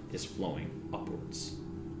water is flowing upwards.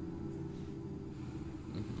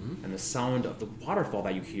 And the sound of the waterfall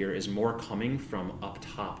that you hear is more coming from up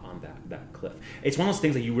top on that cliff. It's one of those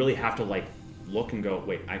things that you really have to like look and go,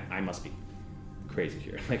 wait, I must be crazy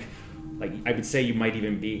here. Like I would say you might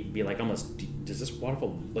even be like almost, does this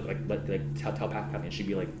waterfall look like telepathic? And she'd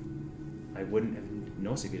be like, I wouldn't have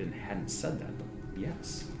noticed if you hadn't said that, but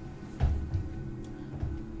yes.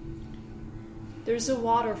 There's a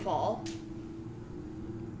waterfall.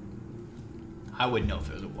 I would know if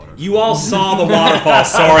it was a waterfall. You all saw the waterfall.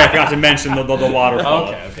 Sorry, I forgot to mention the waterfall.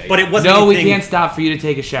 Okay. But it wasn't No, we anything... can't stop for you to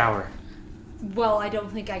take a shower. Well, I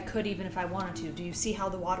don't think I could even if I wanted to. Do you see how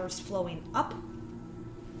the water is flowing up?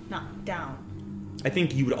 Not down. I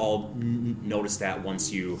think you would all notice that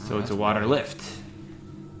once you... So it's a water lift.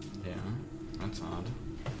 Yeah, that's odd.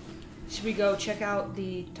 Should we go check out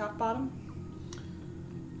the bottom?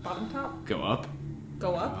 Bottom top? Go up.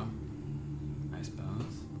 Go up? I suppose.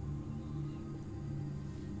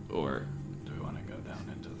 Or Do we want to go down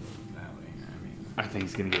into the valley? I mean, I think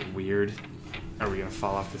it's going to get weird. Are we going to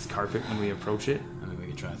fall off this carpet when we approach it? we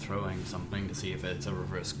could try throwing something to see if it's a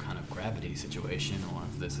reverse kind of gravity situation or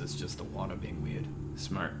if this is just the water being weird.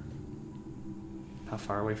 Smart. How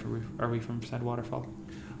far away are we from said waterfall?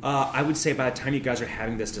 I would say by the time you guys are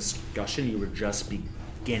having this discussion, you were just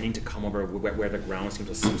beginning to come over where the ground seems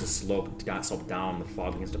to slope down, the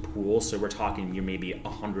fog begins to pool. So we're talking you're maybe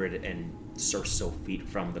 100 and or so feet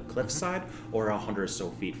from the cliffside, or 100 or so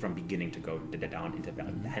feet from beginning to go down into the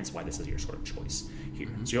valley. Hence why this is your sort of choice here.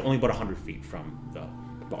 So you're only about 100 feet from the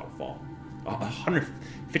waterfall.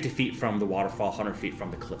 150 feet from the waterfall, 100 feet from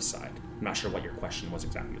the cliffside. I'm not sure what your question was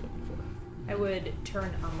exactly you're looking for. I would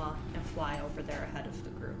turn Amma and fly over there ahead of the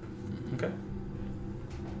group. Okay.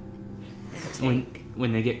 And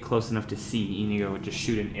When they get close enough to see, Inigo would just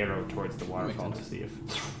shoot an arrow towards the waterfall to see if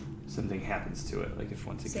something happens to it. Like if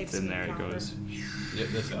once it Save gets in some there, it encounter. goes Yep,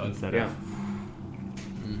 that's how it's instead Yeah.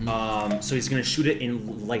 of... So he's gonna shoot it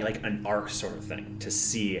in like an arc sort of thing to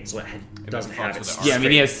see, so it doesn't have fucks it. with the Yeah, I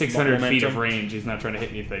mean he has straight 600 feet of momentum. range. He's not trying to hit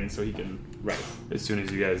anything, so he can. Right. As soon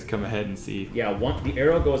as you guys come ahead and see. Yeah. The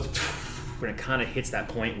arrow goes when it kind of hits that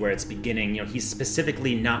point where it's beginning. You know, he's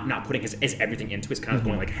specifically not putting his everything into it. It's kind of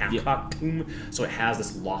going like half cocked, so it has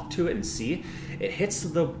this loft to it. And see, it hits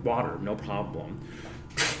the water, no problem,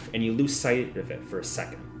 and you lose sight of it for a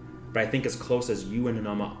second. But I think as close as you and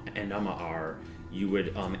Amma are, you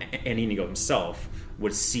would, and Inigo himself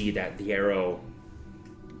would see that the arrow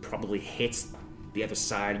probably hits the other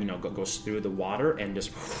side, goes through the water and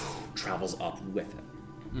just travels up with it.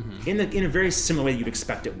 In a very similar way you'd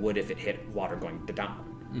expect it would if it hit water going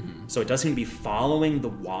down. So it does seem to be following the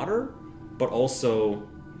water, but also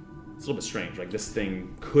it's a little bit strange. Like this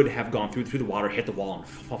thing could have gone through the water, hit the wall, and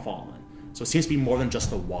fallen. So it seems to be more than just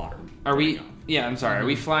the water. Are we? Yeah, I'm sorry. Are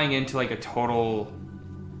we flying into like a total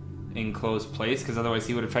enclosed place? Because otherwise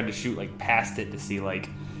he would have tried to shoot like past it to see like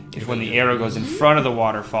if when the arrow goes in front of the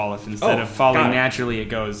waterfall, if instead of falling naturally it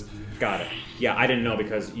goes. Got it. Yeah, I didn't know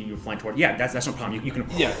because you're flying toward. Yeah, that's no problem. You can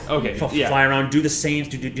fly around, do the same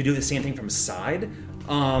thing from the side.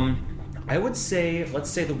 I would say, let's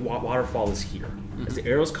say the waterfall is here. As the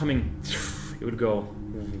arrow's coming, it would go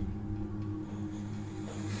and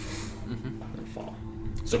fall.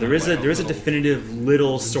 So there is a definitive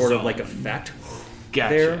little sort of like effect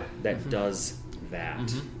there that does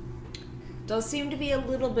that. does seem to be a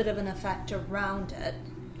little bit of an effect around it.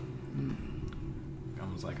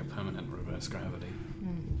 Almost like a permanent reverse gravity.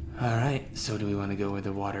 All right. So do we want to go where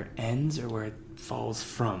the water ends or where it falls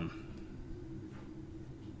from?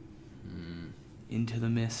 Into the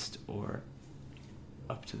mist or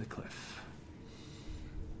up to the cliff?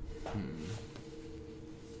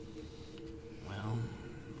 Well,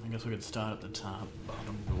 I guess we could start at the top,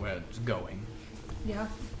 bottom, where it's going. Yeah.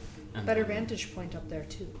 And Better then- vantage point up there,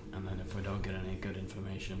 too. And then if we don't get any good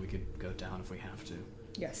information, we could go down if we have to.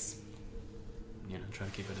 Yes. Try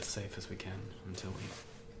to keep it as safe as we can until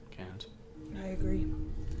we can't. I agree.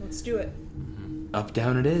 Let's do it. Up,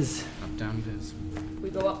 down it is. Up, down it is. We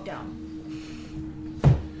go up, down.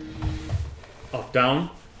 Up, down,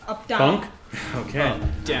 Up, down. funk. Okay.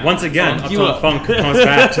 down. Once again, Funk up, you down, up. funk comes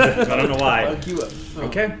back to this. I don't know why. Fuck you up.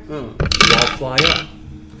 Okay. You all fly up.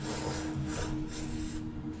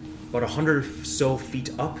 About 100 or so feet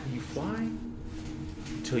up, you fly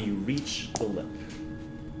until you reach the lip.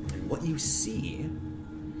 And what you see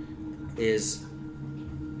is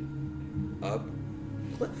a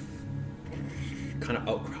cliff, kind of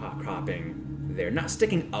outcropping there. Not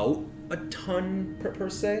sticking out a ton per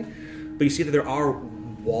se, but you see that there are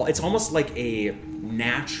walls. It's almost like a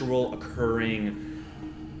natural occurring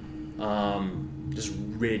just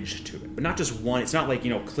ridge to it, but not just one. It's not like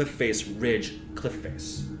cliff face, ridge, cliff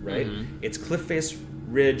face, right? It's cliff face,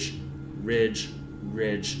 ridge, ridge,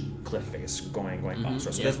 ridge, cliff face, going up. So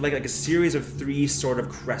there's like a series of 3 sort of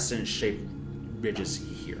crescent-shaped ridges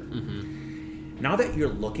here. Mm-hmm. Now that you're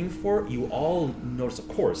looking for it, you all notice, of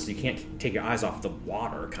course, you can't take your eyes off the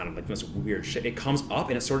water, kind of like this weird shit. It comes up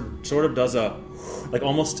and it sort of does a, like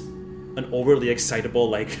almost an overly excitable,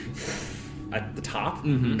 like at the top,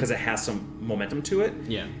 because it has some momentum to it.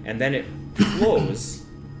 Yeah. And then it flows.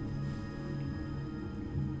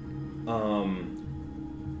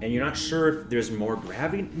 And you're not sure if there's more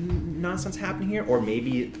gravity nonsense happening here, or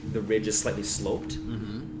maybe the ridge is slightly sloped.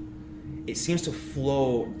 Mm-hmm. It seems to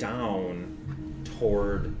flow down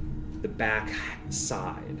toward the back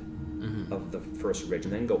side of the first ridge,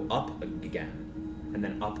 and then go up again, and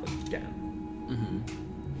then up again.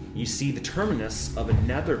 Mm-hmm. You see the terminus of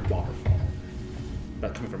another waterfall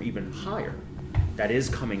that's coming from even higher, that is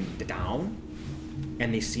coming down,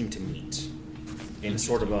 and they seem to meet in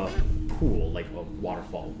sort of a pool, like a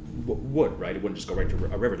waterfall would, right? It wouldn't just go right to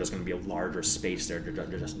a river. There's going to be a larger space there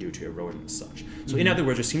just due to erosion and such. So in other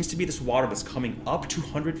words, there seems to be this water that's coming up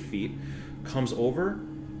 200 feet, comes over,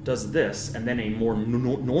 does this, and then a more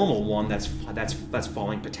normal one that's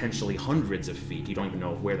falling potentially hundreds of feet. You don't even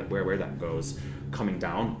know where that goes, coming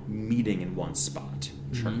down, meeting in one spot.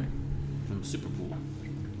 Charming. From super pool.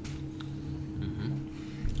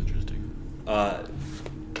 Mm-hmm. Interesting.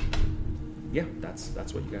 Yeah, that's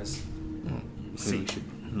what you guys So we should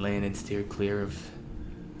land and steer clear of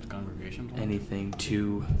The congregation plan? anything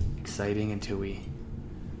too exciting until we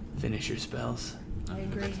finish your spells. I That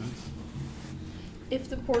agree. makes sense. If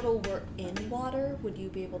the portal were in water, would you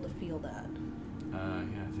be able to feel that? Yeah,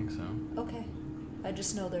 I think so. Okay. I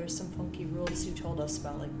just know there's some funky rules you told us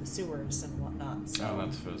about, like the sewers and whatnot. So. Oh,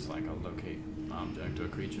 that's for like a locate object or a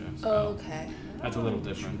creature. So Okay. That's a little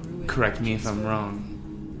different. Druid Correct me if I'm magic. wrong.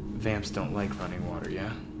 Vamps don't like running water,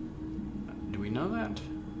 yeah? Do we know that?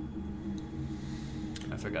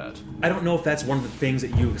 I forgot. I don't know if that's one of the things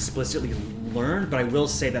that you explicitly learned, but I will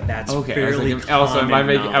say that that's Okay. fairly I was like, also, am I common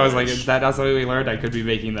making? I was like, knowledge. is that also what we learned? I could be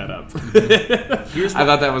making that up. Here's I what-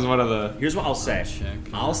 thought that was one of the. Here's what I'll say. check.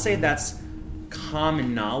 I'll say that's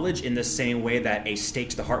common knowledge in the same way that a stake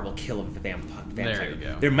to the heart will kill a vampire. There you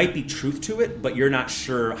go. There might be truth to it, but you're not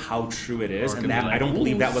sure how true it is, Or it and could be that like, I don't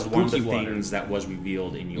believe "Ooh, that was one of the spooky water." things that was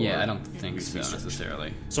revealed in your. Yeah, I don't think so research.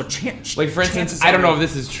 necessarily. So Like, for instance, I don't know if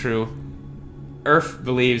this is true. Earth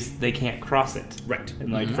believes they can't cross it. Right.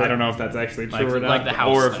 And, like, Mhm. I don't know if that's actually true Like- or not. like the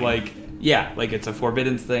house or if, thing. like, yeah, like it's a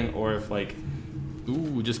forbidden thing, or if, like,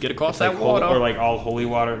 Ooh, just get across it's that like water. or, like, all holy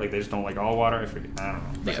water. Like, they just don't like all water. I don't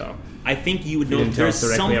know. Yeah. So, I think you would you know didn't tell there's us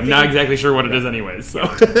directly. something. I'm not exactly sure what it is anyways, so.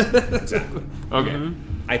 Exactly. Okay. Mhm.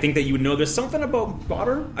 I think that you would know there's something about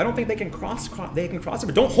water. I don't think they can cross it,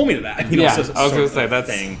 but don't hold me to that. Yeah, it's a I was gonna sort say, of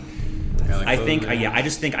that's- thing. Yeah, like I those-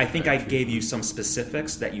 think, I think I Very true. gave you some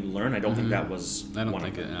specifics that you learned. I don't think that was. I don't one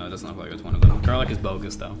think of it. them. No, it doesn't look like it's one of them. Garlic is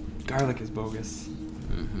bogus, though. Garlic is bogus.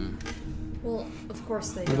 Mm-hmm. Well, of course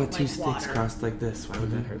they What don't about two like sticks water. crossed like this? Why would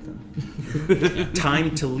that hurt them?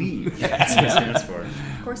 Time to leave. That's what it stands for.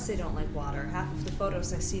 Of course they don't like water. Half of the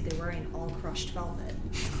photos I see, they're wearing all crushed velvet.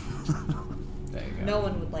 There you go. No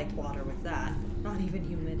one would like water with that. Not even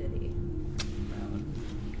humidity.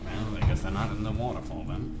 Well, I guess they're not in the waterfall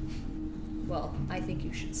then. Well, I think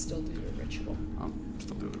you should still do your ritual. I'll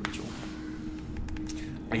still do the ritual.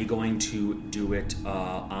 Are you going to do it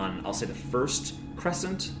on, I'll say, the first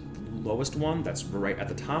crescent, the lowest one, that's right at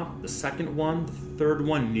the top, the second one, the third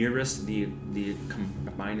one nearest the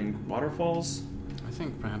combining waterfalls? I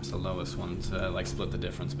think perhaps the lowest one to like split the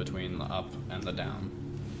difference between the up and the down.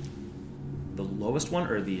 The lowest one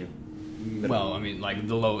or the middle? Well, I mean, like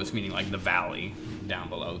the lowest meaning like the valley down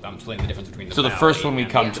below. I'm splitting the difference between the So the valley first one we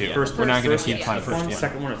and come the- to. yeah. First, We're not gonna first, keep yeah, climbing first first one, one.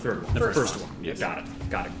 second one, or third one? The First first one. one. Yes.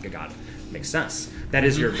 Got it. Makes sense. That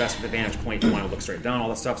is your best vantage point if you want to look straight down, all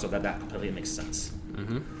that stuff, so that completely makes sense.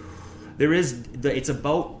 Mm-hmm. There is, it's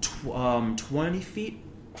about 20 feet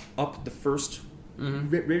up the first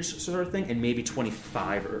ridge sort of thing, and maybe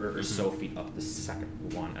 25 or so feet up the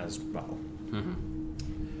second one as well. Mm-hmm.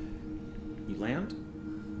 You land.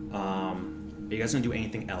 Are you guys going to do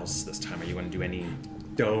anything else this time? Are you going to do any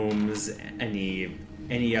domes,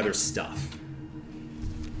 any other stuff?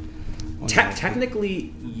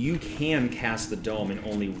 Technically, you can cast the dome in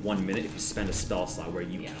only 1 minute if you spend a spell slot where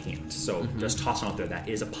you can't. So just tossing out there, that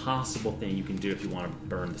is a possible thing you can do if you want to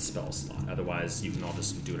burn the spell slot. Otherwise, you can all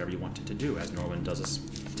just do whatever you want to do, as Norman does a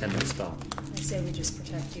 10-minute spell. I say we just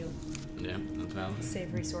protect you. Yeah, that's valid.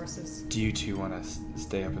 Save resources. Do you two want to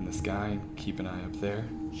stay up in the sky, keep an eye up there,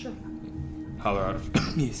 Sure. holler out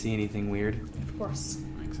if you see anything weird? Of course.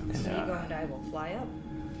 Makes sense. And, So Ego and I will fly up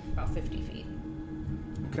about 50 feet.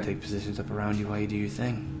 Take positions up around you while you do your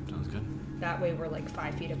thing. Sounds good. That way we're like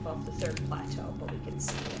 5 feet above the third plateau, but we can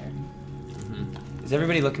see there. Mm-hmm. Is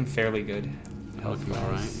everybody looking fairly good? Looking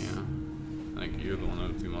all right, yeah. I think you're the one that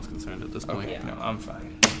would be most concerned at this point. Okay, no, I'm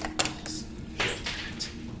fine.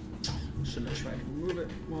 Shouldn't have tried to remove it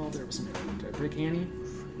while there was something. Did I break Annie?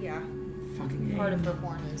 Yeah. Fucking Part of her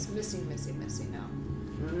horn is missing now.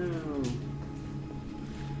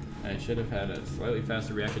 I should have had a slightly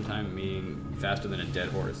faster reaction time, meaning faster than a dead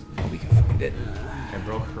horse. We can find it. I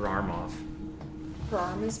broke her arm off. Her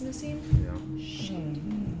arm is missing? Yeah. Shit.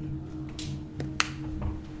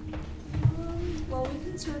 Well, we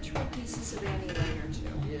can search for pieces of Annie later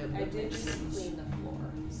too. Yeah, I did just clean the floor,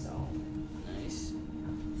 so Nice.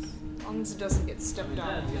 as long as it doesn't get stepped on.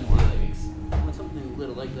 That's gonna be like when something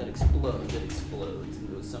little like that explodes, it explodes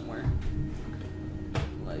and goes somewhere.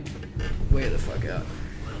 Like, way the fuck out.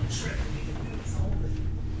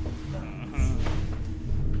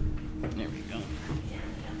 There we go.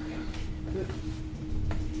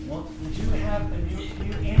 Well, did you have a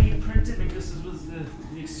new Annie printed? Maybe this was the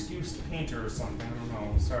excuse to painter or something. I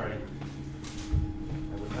don't know. Sorry.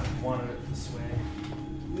 I would not have wanted it this way.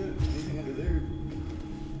 Anything under there?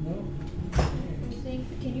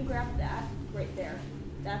 Can you grab that right there?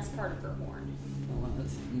 That's part of her horn. Oh, wow,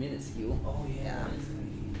 that's minuscule. Oh, Yeah.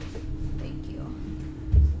 Thank you.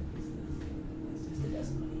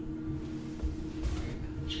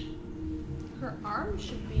 Her arm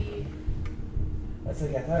should be. I thought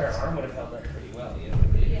her arm would have held up pretty well.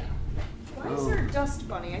 Yeah. Why is there a dust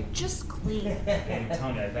bunny? I just cleaned it. I'm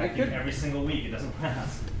telling you, I vacuum every single week. It doesn't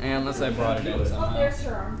last. Unless I brought it in Oh, somehow. there's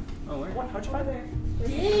her arm. Oh, where? What? How'd you find that?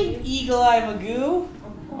 Dang, Eagle Eye Magoo.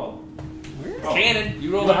 Oh. Where? Oh. Cannon.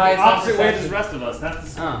 You rolled The the highest opposite way as perception. the rest of us. That's the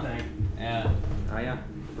smart thing. Yeah. Oh, yeah.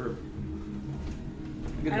 Look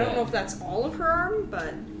at I that. don't know if that's all of her arm,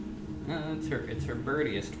 but It's her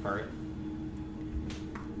birdiest part.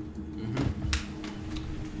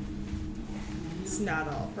 it's not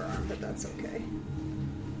all of her arm, but that's okay.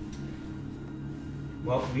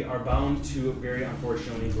 Well, we are bound to very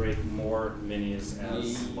unfortunately break more minis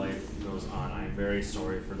as life goes on. I'm very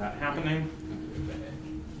sorry for that happening.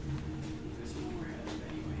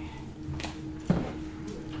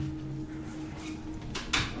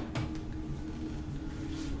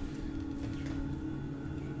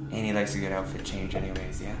 Annie likes a good outfit change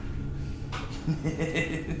anyways, yeah?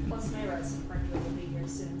 Plus, my resin printer will be here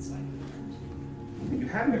soon, so I can print. You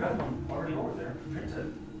have your other one already over there,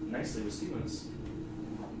 printed nicely with Stevens.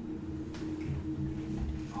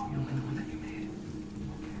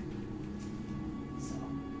 So,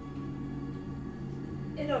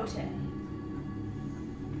 Inote.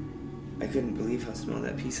 I couldn't believe how small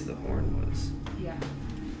that piece of the horn was. Yeah.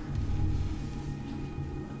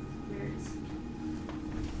 Where is it?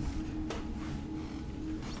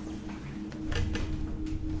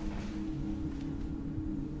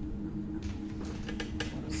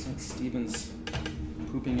 Since Stevens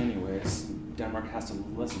pooping anyways, Denmark has to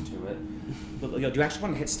listen to it. But, yo, do you actually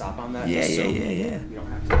want to hit stop on that? Yeah. You don't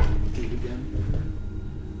have to. Do it again.